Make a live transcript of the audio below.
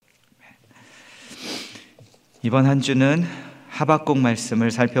이번 한 주는 하박국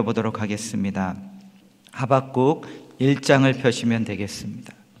말씀을 살펴보도록 하겠습니다. 하박국 1장을 펴시면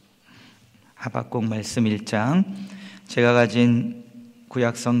되겠습니다. 하박국 말씀 1장, 제가 가진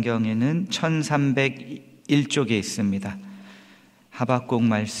구약 성경에는 1301쪽에 있습니다. 하박국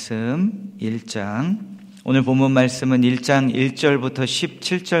말씀 1장, 오늘 본문 말씀은 1장 1절부터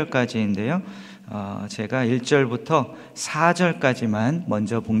 17절까지인데요. 제가 1절부터 4절까지만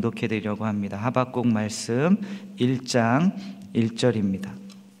먼저 봉독해 드리려고 합니다. 하박국 말씀 1장 1절입니다.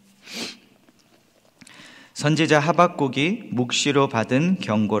 선지자 하박국이 묵시로 받은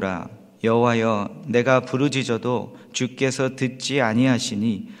경고라. 여호와여, 내가 부르짖어도 주께서 듣지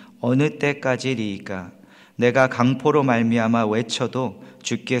아니하시니 어느 때까지리이까? 내가 강포로 말미암아 외쳐도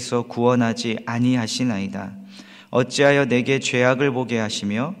주께서 구원하지 아니하시나이다. 어찌하여 내게 죄악을 보게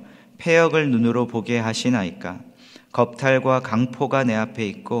하시며 패역을 눈으로 보게 하시나이까? 겁탈과 강포가 내 앞에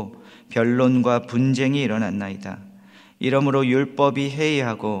있고 변론과 분쟁이 일어났나이다. 이러므로 율법이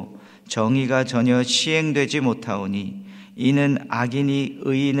해이하고 정의가 전혀 시행되지 못하오니 이는 악인이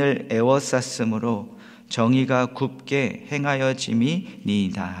의인을 애워쌌으므로 정의가 굽게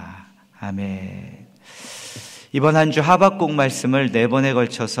행하여짐이니이다. 아멘. 이번 한 주 하박국 말씀을 4번에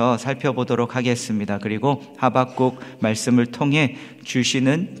걸쳐서 살펴보도록 하겠습니다. 그리고 하박국 말씀을 통해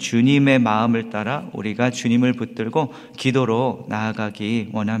주시는 주님의 마음을 따라 우리가 주님을 붙들고 기도로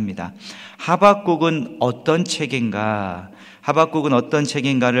나아가기 원합니다. 하박국은 어떤 책인가? 하박국은 어떤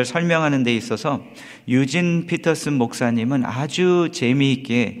책인가를 설명하는 데 있어서 유진 피터슨 목사님은 아주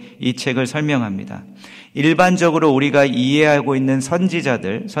재미있게 이 책을 설명합니다. 일반적으로 우리가 이해하고 있는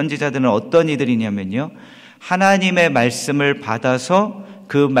선지자들은 어떤 이들이냐면요, 하나님의 말씀을 받아서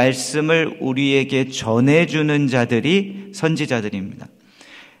그 말씀을 우리에게 전해주는 자들이 선지자들입니다.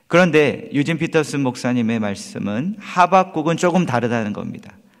 그런데 유진 피터슨 목사님의 말씀은 하박국은 조금 다르다는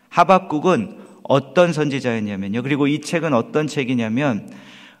겁니다. 하박국은 어떤 선지자였냐면요, 그리고 이 책은 어떤 책이냐면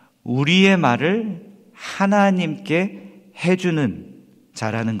우리의 말을 하나님께 해주는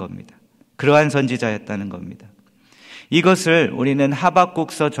자라는 겁니다. 그러한 선지자였다는 겁니다. 이것을 우리는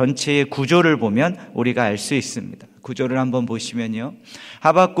하박국서 전체의 구조를 보면 우리가 알 수 있습니다. 구조를 한번 보시면요,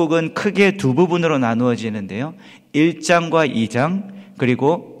 하박국은 크게 두 부분으로 나누어지는데요, 1장과 2장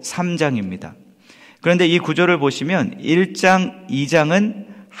그리고 3장입니다. 그런데 이 구조를 보시면 1장, 2장은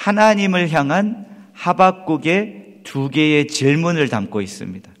하나님을 향한 하박국의 2개의 질문을 담고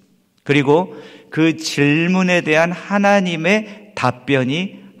있습니다. 그리고 그 질문에 대한 하나님의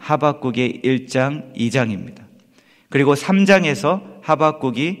답변이 하박국의 1장, 2장입니다. 그리고 3장에서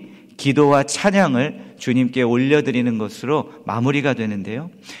하박국이 기도와 찬양을 주님께 올려드리는 것으로 마무리가 되는데요,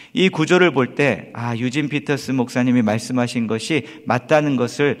 이 구조를 볼 때 유진 피터스 목사님이 말씀하신 것이 맞다는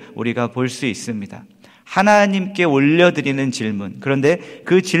것을 우리가 볼 수 있습니다. 하나님께 올려드리는 질문, 그런데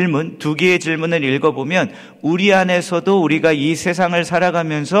그 질문, 2개의 질문을 읽어보면 우리 안에서도 우리가 이 세상을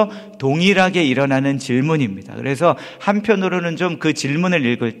살아가면서 동일하게 일어나는 질문입니다. 그래서 한편으로는 좀 그 질문을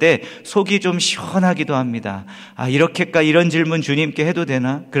읽을 때 속이 좀 시원하기도 합니다. 이런 질문 주님께 해도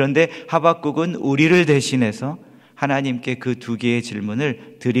되나? 그런데 하박국은 우리를 대신해서 하나님께 그 2개의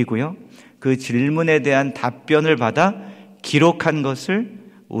질문을 드리고요, 그 질문에 대한 답변을 받아 기록한 것을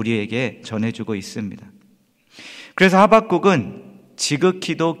우리에게 전해주고 있습니다. 그래서 하박국은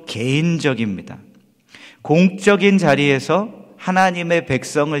지극히도 개인적입니다. 공적인 자리에서 하나님의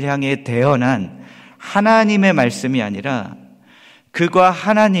백성을 향해 대언한 하나님의 말씀이 아니라 그가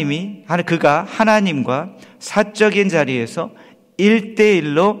하나님과 사적인 자리에서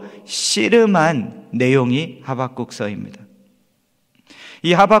 1대1로 씨름한 내용이 하박국서입니다.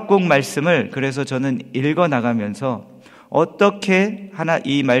 이 하박국 말씀을 그래서 저는 읽어나가면서 어떻게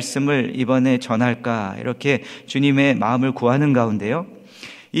이 말씀을 이번에 전할까, 이렇게 주님의 마음을 구하는 가운데요,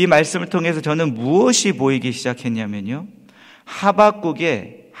 이 말씀을 통해서 저는 무엇이 보이기 시작했냐면요,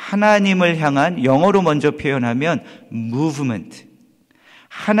 하박국의 하나님을 향한, 영어로 먼저 표현하면 movement,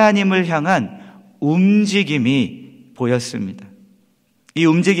 하나님을 향한 움직임이 보였습니다. 이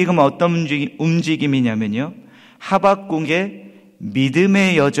움직임은 어떤 움직임이냐면요, 하박국의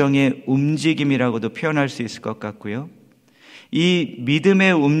믿음의 여정의 움직임이라고도 표현할 수 있을 것 같고요, 이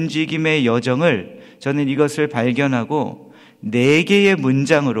믿음의 움직임의 여정을 저는 이것을 발견하고 4개의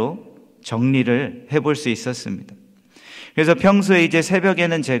문장으로 정리를 해볼 수 있었습니다. 그래서 평소에 이제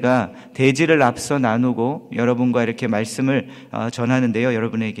새벽에는 제가 대지를 앞서 나누고 여러분과 이렇게 말씀을 전하는데요,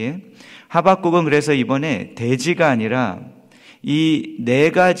 여러분에게 하박국은 그래서 이번에 대지가 아니라 이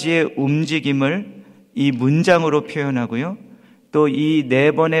 4가지의 움직임을 이 문장으로 표현하고요, 또 이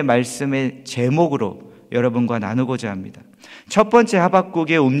 4번의 말씀의 제목으로 여러분과 나누고자 합니다. 첫 번째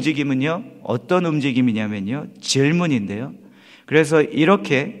하박국의 움직임은요, 어떤 움직임이냐면요, 질문인데요, 그래서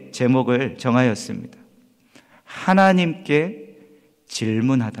이렇게 제목을 정하였습니다. 하나님께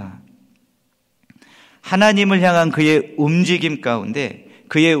질문하다. 하나님을 향한 그의 움직임 가운데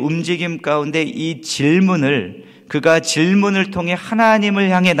이 질문을, 그가 질문을 통해 하나님을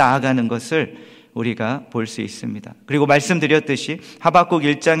향해 나아가는 것을 우리가 볼 수 있습니다. 그리고 말씀드렸듯이 하박국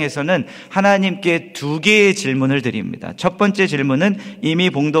 1장에서는 하나님께 두 개의 질문을 드립니다. 첫 번째 질문은 이미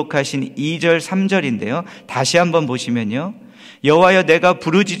봉독하신 2절, 3절인데요. 다시 한번 보시면요. 여호와여, 내가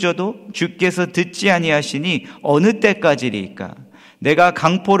부르짖어도 주께서 듣지 아니하시니 어느 때까지리이까? 내가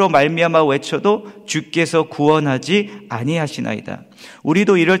강포로 말미암아 외쳐도 주께서 구원하지 아니하시나이다.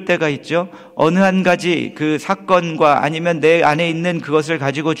 우리도 이럴 때가 있죠. 어느 한 가지 그 사건과 아니면 내 안에 있는 그것을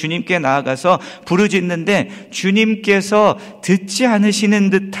가지고 주님께 나아가서 부르짖는데 주님께서 듣지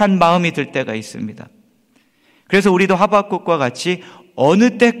않으시는 듯한 마음이 들 때가 있습니다. 그래서 우리도 하박국과 같이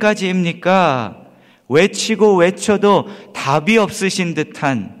어느 때까지입니까? 외치고 외쳐도 답이 없으신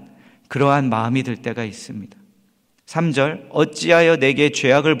듯한 그러한 마음이 들 때가 있습니다. 3절, 어찌하여 내게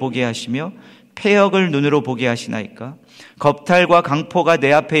죄악을 보게 하시며 패역을 눈으로 보게 하시나이까? 겁탈과 강포가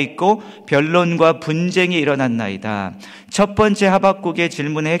내 앞에 있고 변론과 분쟁이 일어났나이다. 첫 번째 하박국의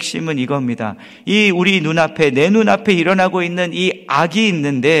질문의 핵심은 이겁니다. 우리 눈앞에, 내 눈앞에 일어나고 있는 이 악이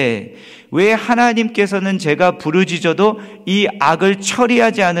있는데 왜 하나님께서는 제가 부르짖어도 이 악을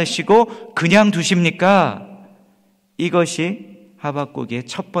처리하지 않으시고 그냥 두십니까? 이것이 하박국의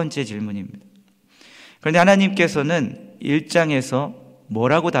첫 번째 질문입니다. 그런데 하나님께서는 1장에서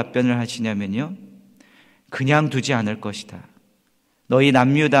뭐라고 답변을 하시냐면요. 그냥 두지 않을 것이다. 너희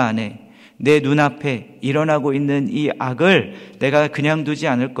남유다 안에 내 눈앞에 일어나고 있는 이 악을 내가 그냥 두지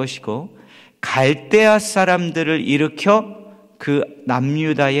않을 것이고 갈대아 사람들을 일으켜 그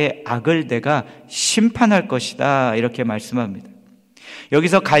남유다의 악을 내가 심판할 것이다. 이렇게 말씀합니다.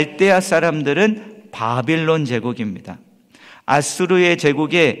 여기서 갈대아 사람들은 바빌론 제국입니다. 아수르의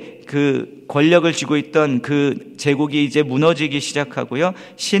제국에 그 권력을 쥐고 있던 그 제국이 이제 무너지기 시작하고요.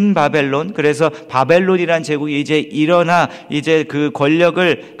 신바벨론, 그래서 바벨론이란 제국이 이제 일어나 이제 그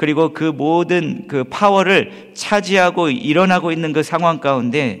권력을 그리고 그 모든 그 파워를 차지하고 일어나고 있는 그 상황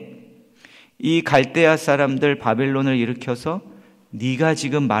가운데 이 갈대아 사람들 바벨론을 일으켜서 네가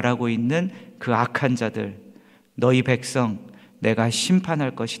지금 말하고 있는 그 악한 자들, 너희 백성 내가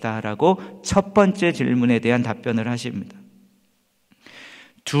심판할 것이다 라고 첫 번째 질문에 대한 답변을 하십니다.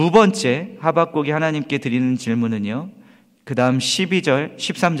 두 번째 하박국이 하나님께 드리는 질문은요, 그 다음 12절,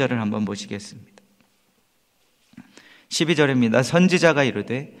 13절을 한번 보시겠습니다. 12절입니다. 선지자가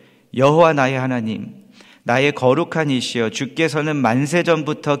이르되 여호와 나의 하나님, 나의 거룩한 이시여, 주께서는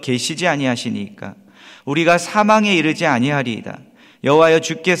만세전부터 계시지 아니하시니까 우리가 사망에 이르지 아니하리이다. 여호와여,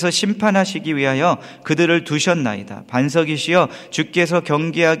 주께서 심판하시기 위하여 그들을 두셨나이다. 반석이시여, 주께서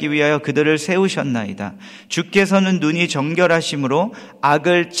경계하기 위하여 그들을 세우셨나이다. 주께서는 눈이 정결하심으로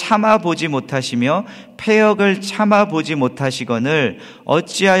악을 참아보지 못하시며 패역을 참아보지 못하시거늘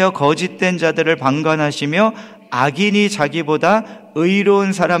어찌하여 거짓된 자들을 방관하시며 악인이 자기보다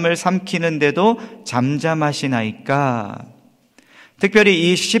의로운 사람을 삼키는데도 잠잠하시나이까?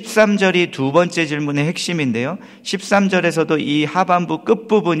 특별히 이 13절이 두 번째 질문의 핵심인데요. 13절에서도 이 하반부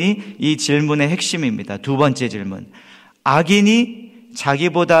끝부분이 이 질문의 핵심입니다. 두 번째 질문. 악인이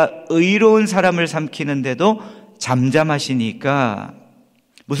자기보다 의로운 사람을 삼키는데도 잠잠하시니까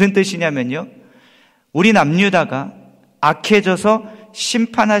무슨 뜻이냐면요. 우리 남유다가 악해져서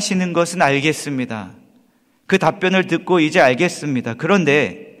심판하시는 것은 알겠습니다. 그 답변을 듣고 이제 알겠습니다.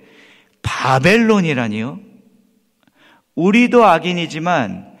 그런데 바벨론이라니요? 우리도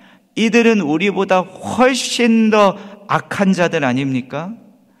악인이지만 이들은 우리보다 훨씬 더 악한 자들 아닙니까?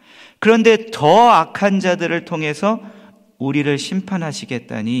 그런데 더 악한 자들을 통해서 우리를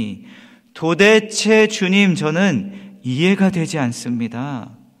심판하시겠다니 도대체 주님, 저는 이해가 되지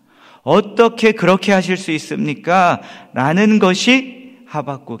않습니다. 어떻게 그렇게 하실 수 있습니까? 라는 것이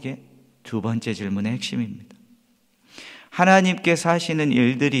하박국의 두 번째 질문의 핵심입니다. 하나님께서 하시는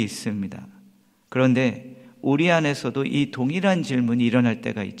일들이 있습니다. 그런데 우리 안에서도 이 동일한 질문이 일어날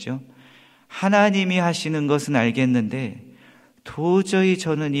때가 있죠. 하나님이 하시는 것은 알겠는데 도저히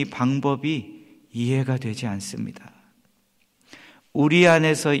저는 이 방법이 이해가 되지 않습니다. 우리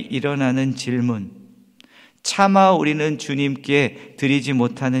안에서 일어나는 질문, 차마 우리는 주님께 드리지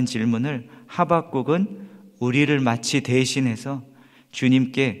못하는 질문을 하박국은 우리를 마치 대신해서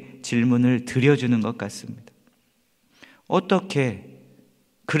주님께 질문을 드려주는 것 같습니다. 어떻게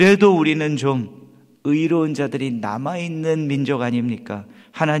그래도 우리는 좀 의로운 자들이 남아있는 민족 아닙니까?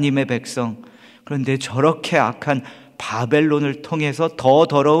 하나님의 백성. 그런데 저렇게 악한 바벨론을 통해서 더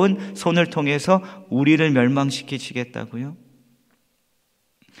더러운 손을 통해서 우리를 멸망시키시겠다고요?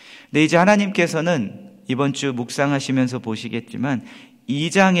 근데 이제 하나님께서는 이번 주 묵상하시면서 보시겠지만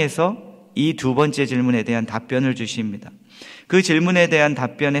 2장에서 이 두 번째 질문에 대한 답변을 주십니다. 그 질문에 대한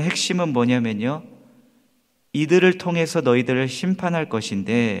답변의 핵심은 뭐냐면요, 이들을 통해서 너희들을 심판할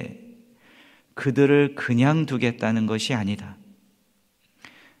것인데 그들을 그냥 두겠다는 것이 아니다.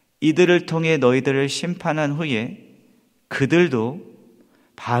 이들을 통해 너희들을 심판한 후에 그들도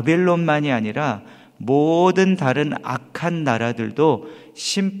바벨론만이 아니라 모든 다른 악한 나라들도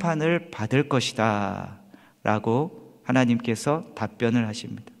심판을 받을 것이다 라고 하나님께서 답변을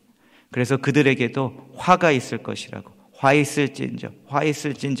하십니다. 그래서 그들에게도 화가 있을 것이라고, 화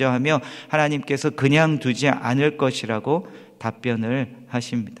있을진저 하며 하나님께서 그냥 두지 않을 것이라고 답변을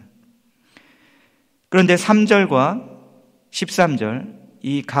하십니다. 그런데 3절과 13절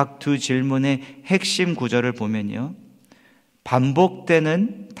이 각 두 질문의 핵심 구절을 보면요,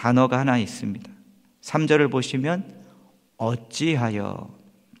 반복되는 단어가 하나 있습니다. 3절을 보시면 어찌하여,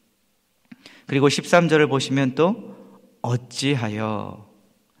 그리고 13절을 보시면 또 어찌하여,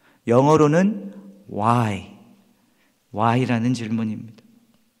 영어로는 why라는 질문입니다.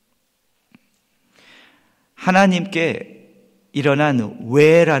 하나님께 일어난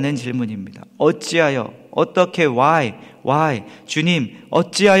왜라는 질문입니다. 어찌하여, 어떻게, why, 주님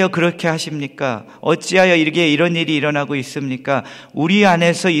어찌하여 그렇게 하십니까? 어찌하여 이런 일이 일어나고 있습니까? 우리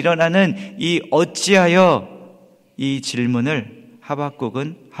안에서 일어나는 이 어찌하여, 이 질문을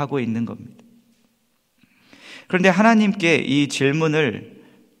하박국은 하고 있는 겁니다. 그런데 하나님께 이 질문을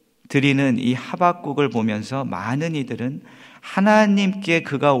드리는 이 하박국을 보면서 많은 이들은 하나님께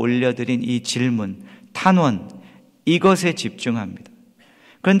그가 올려드린 이 질문, 탄원, 이것에 집중합니다.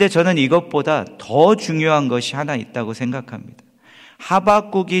 그런데 저는 이것보다 더 중요한 것이 하나 있다고 생각합니다.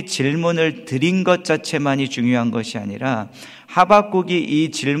 하박국이 질문을 드린 것 자체만이 중요한 것이 아니라 하박국이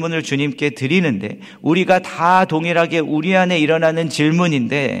이 질문을 주님께 드리는데, 우리가 다 동일하게 우리 안에 일어나는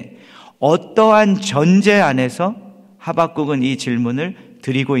질문인데 어떠한 전제 안에서 하박국은 이 질문을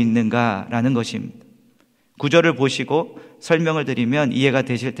드리고 있는가라는 것입니다. 구절을 보시고 설명을 드리면 이해가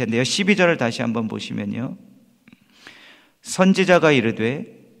되실 텐데요. 12절을 다시 한번 보시면요, 선지자가 이르되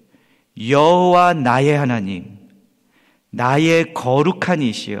여호와 나의 하나님, 나의 거룩한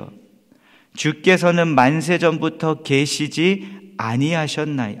이시여, 주께서는 만세 전부터 계시지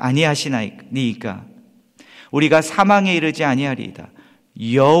아니하시나이까 우리가 사망에 이르지 아니하리이다.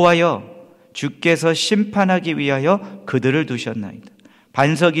 여호와여, 주께서 심판하기 위하여 그들을 두셨나이다.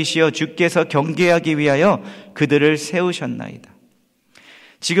 반석이시여, 주께서 경계하기 위하여 그들을 세우셨나이다.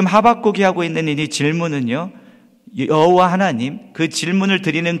 지금 하박국이 하고 있는 이 질문은요, 여호와 하나님, 그 질문을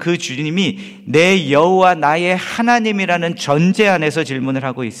드리는 그 주님이 내 여호와 나의 하나님이라는 전제 안에서 질문을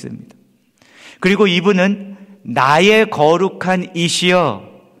하고 있습니다. 그리고 이분은 나의 거룩한 이시여,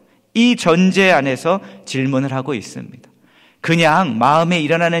 이 전제 안에서 질문을 하고 있습니다. 그냥 마음에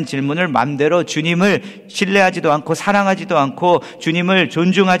일어나는 질문을 마음대로 주님을 신뢰하지도 않고 사랑하지도 않고 주님을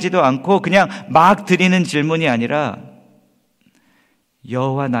존중하지도 않고 그냥 막 드리는 질문이 아니라,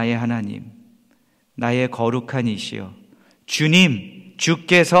 여호와 나의 하나님, 나의 거룩한 이시여, 주님,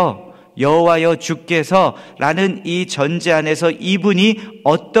 주께서, 여호와여 주께서 라는 이 전제 안에서 이분이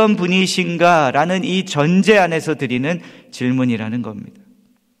어떤 분이신가 라는 이 전제 안에서 드리는 질문이라는 겁니다.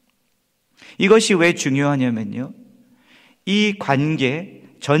 이것이 왜 중요하냐면요, 이 관계,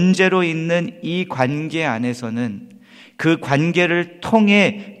 전제로 있는 이 관계 안에서는, 그 관계를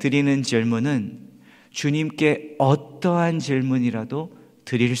통해 드리는 질문은 주님께 어떠한 질문이라도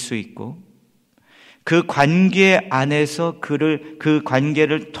드릴 수 있고, 그 관계 안에서 그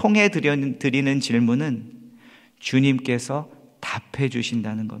관계를 통해 드리는 질문은 주님께서 답해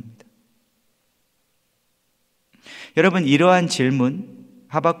주신다는 겁니다. 여러분, 이러한 질문,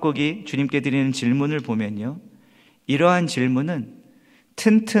 하박국이 주님께 드리는 질문을 보면요, 이러한 질문은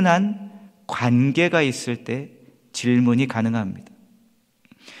튼튼한 관계가 있을 때 질문이 가능합니다.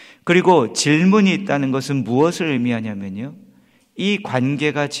 그리고 질문이 있다는 것은 무엇을 의미하냐면요, 이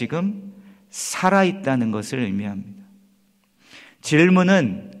관계가 지금 살아있다는 것을 의미합니다.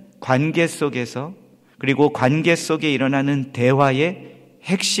 질문은 관계 속에서, 그리고 관계 속에 일어나는 대화의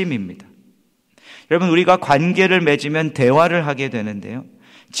핵심입니다. 여러분, 우리가 관계를 맺으면 대화를 하게 되는데요,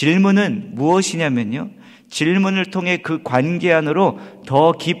 질문은 무엇이냐면요, 질문을 통해 그 관계 안으로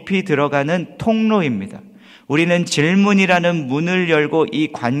더 깊이 들어가는 통로입니다. 우리는 질문이라는 문을 열고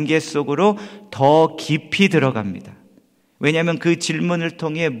이 관계 속으로 더 깊이 들어갑니다. 왜냐하면 그 질문을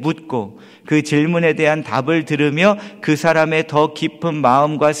통해 묻고 그 질문에 대한 답을 들으며 그 사람의 더 깊은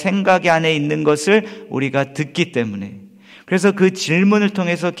마음과 생각 안에 있는 것을 우리가 듣기 때문에, 그래서 그 질문을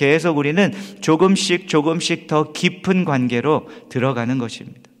통해서 계속 우리는 조금씩 더 깊은 관계로 들어가는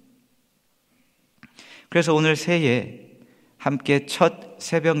것입니다. 그래서 오늘 새해 함께 첫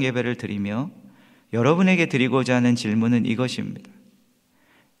새벽 예배를 드리며 여러분에게 드리고자 하는 질문은 이것입니다.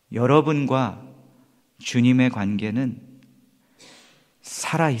 여러분과 주님의 관계는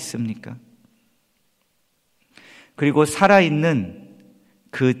살아있습니까? 그리고 살아있는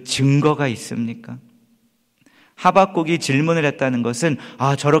그 증거가 있습니까? 하박국이 질문을 했다는 것은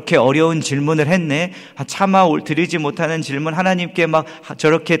저렇게 어려운 질문을 했네, 차마 드리지 못하는 질문 하나님께 막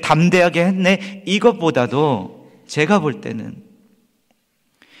저렇게 담대하게 했네, 이것보다도 제가 볼 때는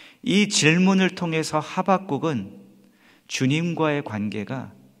이 질문을 통해서 하박국은 주님과의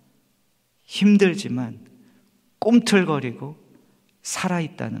관계가 힘들지만 꿈틀거리고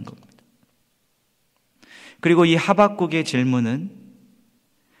살아있다는 겁니다. 그리고 이 하박국의 질문은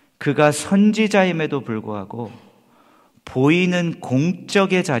그가 선지자임에도 불구하고 보이는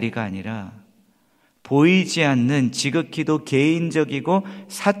공적의 자리가 아니라 보이지 않는 지극히도 개인적이고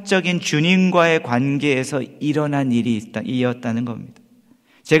사적인 주님과의 관계에서 일어난 일이었다는 겁니다.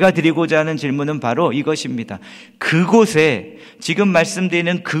 제가 드리고자 하는 질문은 바로 이것입니다. 그곳에, 지금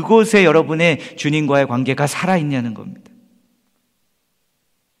말씀드리는 그곳에 여러분의 주님과의 관계가 살아있냐는 겁니다.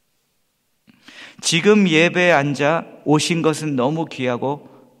 지금 예배에 앉아 오신 것은 너무 귀하고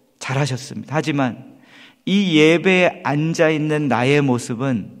잘하셨습니다. 하지만 이 예배에 앉아있는 나의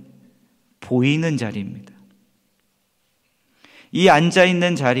모습은 보이는 자리입니다. 이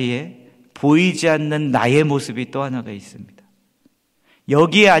앉아있는 자리에 보이지 않는 나의 모습이 또 하나가 있습니다.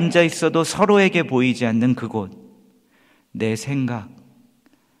 여기에 앉아있어도 서로에게 보이지 않는 그곳, 내 생각,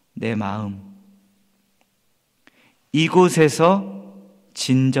 내 마음, 이곳에서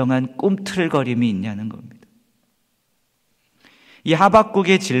진정한 꿈틀거림이 있냐는 겁니다. 이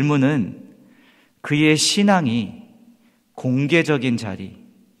하박국의 질문은 그의 신앙이 공개적인 자리,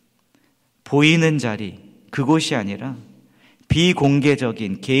 보이는 자리, 그곳이 아니라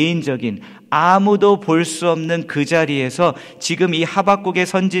비공개적인, 개인적인, 아무도 볼 수 없는 그 자리에서 지금 이 하박국의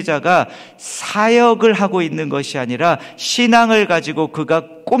선지자가 사역을 하고 있는 것이 아니라 신앙을 가지고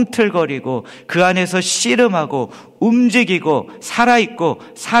그가 꿈틀거리고 그 안에서 씨름하고 움직이고 살아있고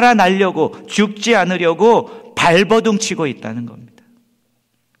살아나려고 죽지 않으려고 발버둥치고 있다는 겁니다.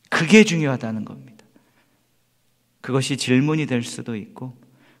 그게 중요하다는 겁니다. 그것이 질문이 될 수도 있고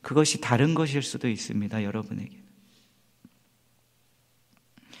그것이 다른 것일 수도 있습니다. 여러분에게.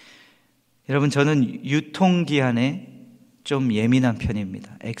 여러분, 저는 유통기한에 좀 예민한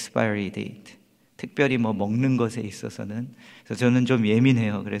편입니다. expiry date. 특별히 먹는 것에 있어서는. 그래서 저는 좀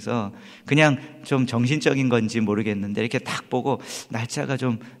예민해요. 그래서 그냥 좀 정신적인 건지 모르겠는데 이렇게 딱 보고 날짜가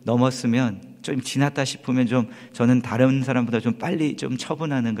좀 넘었으면 좀 지났다 싶으면 저는 다른 사람보다 좀 빨리 좀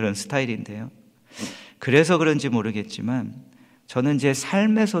처분하는 그런 스타일인데요. 그래서 그런지 모르겠지만 저는 제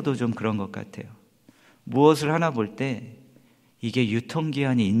삶에서도 좀 그런 것 같아요. 무엇을 하나 볼 때 이게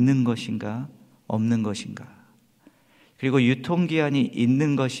유통기한이 있는 것인가 없는 것인가. 그리고 유통기한이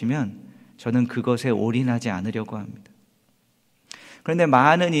있는 것이면 저는 그것에 올인하지 않으려고 합니다. 그런데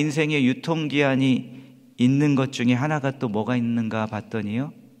많은 인생의 유통기한이 있는 것 중에 하나가 또 뭐가 있는가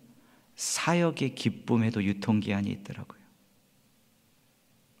봤더니요, 사역의 기쁨에도 유통기한이 있더라고요.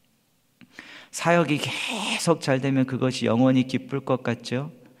 사역이 계속 잘 되면 그것이 영원히 기쁠 것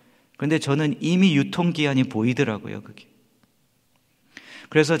같죠? 그런데 저는 이미 유통기한이 보이더라고요, 그게.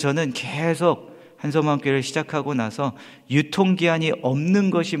 그래서 저는 계속 한서마음교회를 시작하고 나서 유통기한이 없는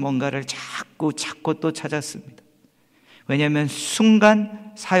것이 뭔가를 자꾸 찾고 또 찾았습니다. 왜냐하면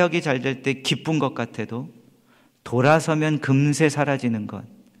순간 사역이 잘 될 때 기쁜 것 같아도 돌아서면 금세 사라지는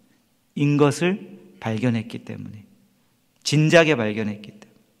것인 것을 발견했기 때문에, 진작에 발견했기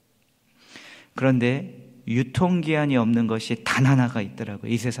때문에. 그런데 유통기한이 없는 것이 단 하나가 있더라고요,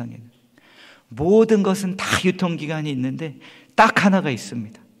 이 세상에는. 모든 것은 다 유통기간이 있는데 딱 하나가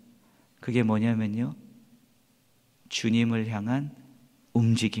있습니다. 그게 뭐냐면요, 주님을 향한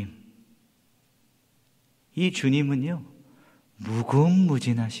움직임. 이 주님은요,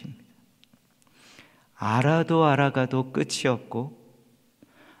 무궁무진하십니다. 알아도 알아가도 끝이 없고,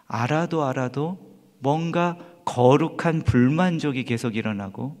 알아도 뭔가 거룩한 불만족이 계속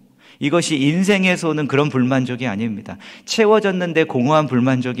일어나고, 이것이 인생에서 오는 그런 불만족이 아닙니다. 채워졌는데 공허한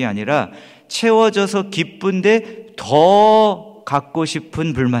불만족이 아니라 채워져서 기쁜데 더 갖고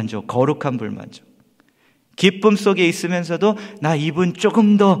싶은 불만족, 거룩한 불만족. 기쁨 속에 있으면서도 나 이분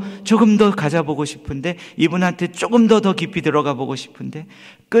조금 더 가져보고 싶은데, 이분한테 조금 더 깊이 들어가 보고 싶은데,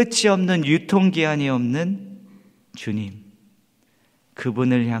 끝이 없는 유통기한이 없는 주님,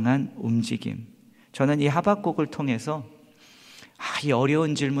 그분을 향한 움직임. 저는 이 하박국을 통해서 이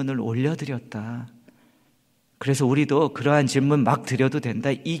어려운 질문을 올려드렸다. 그래서 우리도 그러한 질문 막 드려도 된다.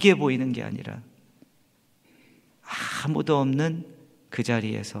 이게 보이는 게 아니라 아무도 없는 그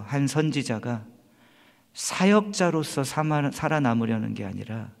자리에서 한 선지자가 사역자로서 살아남으려는 게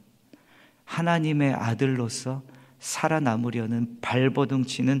아니라 하나님의 아들로서 살아남으려는 발버둥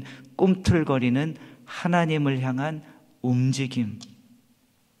치는 꿈틀거리는 하나님을 향한 움직임.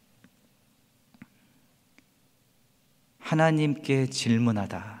 하나님께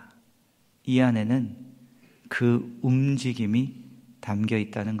질문하다. 이 안에는 그 움직임이 담겨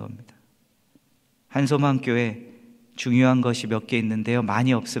있다는 겁니다. 한소망교회 중요한 것이 몇 개 있는데요,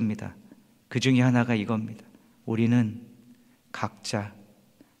 많이 없습니다. 그 중에 하나가 이겁니다. 우리는 각자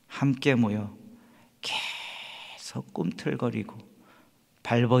함께 모여 계속 꿈틀거리고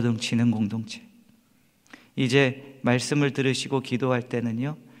발버둥 치는 공동체. 이제 말씀을 들으시고 기도할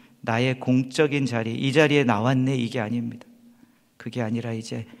때는요, 나의 공적인 자리, 이 자리에 나왔네, 이게 아닙니다. 그게 아니라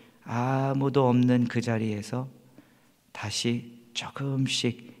이제 아무도 없는 그 자리에서 다시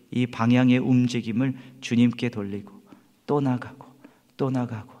조금씩 이 방향의 움직임을 주님께 돌리고 또 나가고 또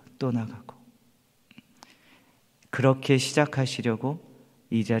나가고 또 나가고, 그렇게 시작하시려고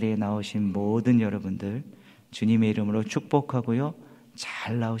이 자리에 나오신 모든 여러분들 주님의 이름으로 축복하고요,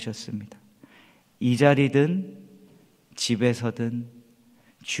 잘 나오셨습니다. 이 자리든 집에서든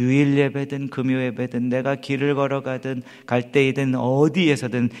주일 예배든 금요 예배든 내가 길을 걸어가든 갈대이든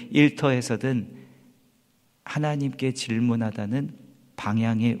어디에서든 일터에서든 하나님께 질문하다는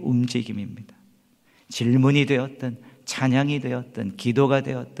방향의 움직임입니다. 질문이 되었든 찬양이 되었든 기도가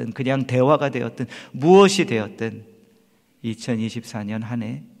되었든 그냥 대화가 되었든 무엇이 되었든 2024년 한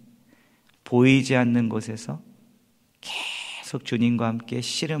해 보이지 않는 곳에서 계속 주님과 함께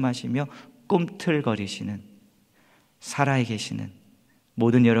씨름하시며 꿈틀거리시는, 살아계시는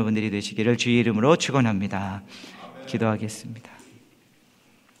모든 여러분들이 되시기를 주의 이름으로 축원합니다. 기도하겠습니다.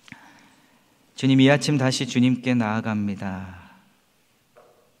 주님, 이 아침 다시 주님께 나아갑니다.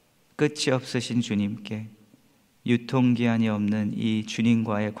 끝이 없으신 주님께, 유통기한이 없는 이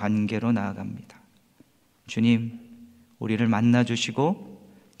주님과의 관계로 나아갑니다. 주님, 우리를 만나주시고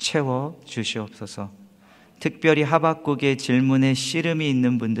채워주시옵소서. 특별히 하박국의 질문에 씨름이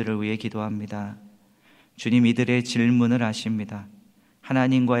있는 분들을 위해 기도합니다. 주님, 이들의 질문을 아십니다.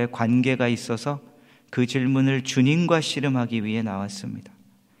 하나님과의 관계가 있어서 그 질문을 주님과 씨름하기 위해 나왔습니다.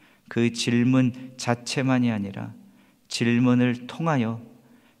 그 질문 자체만이 아니라 질문을 통하여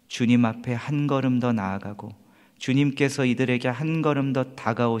주님 앞에 한 걸음 더 나아가고 주님께서 이들에게 한 걸음 더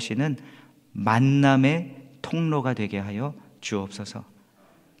다가오시는 만남의 통로가 되게 하여 주옵소서.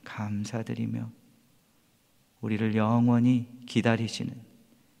 감사드리며 우리를 영원히 기다리시는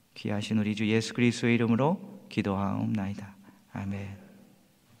귀하신 우리 주 예수 그리스도의 이름으로 기도하옵나이다. 아멘.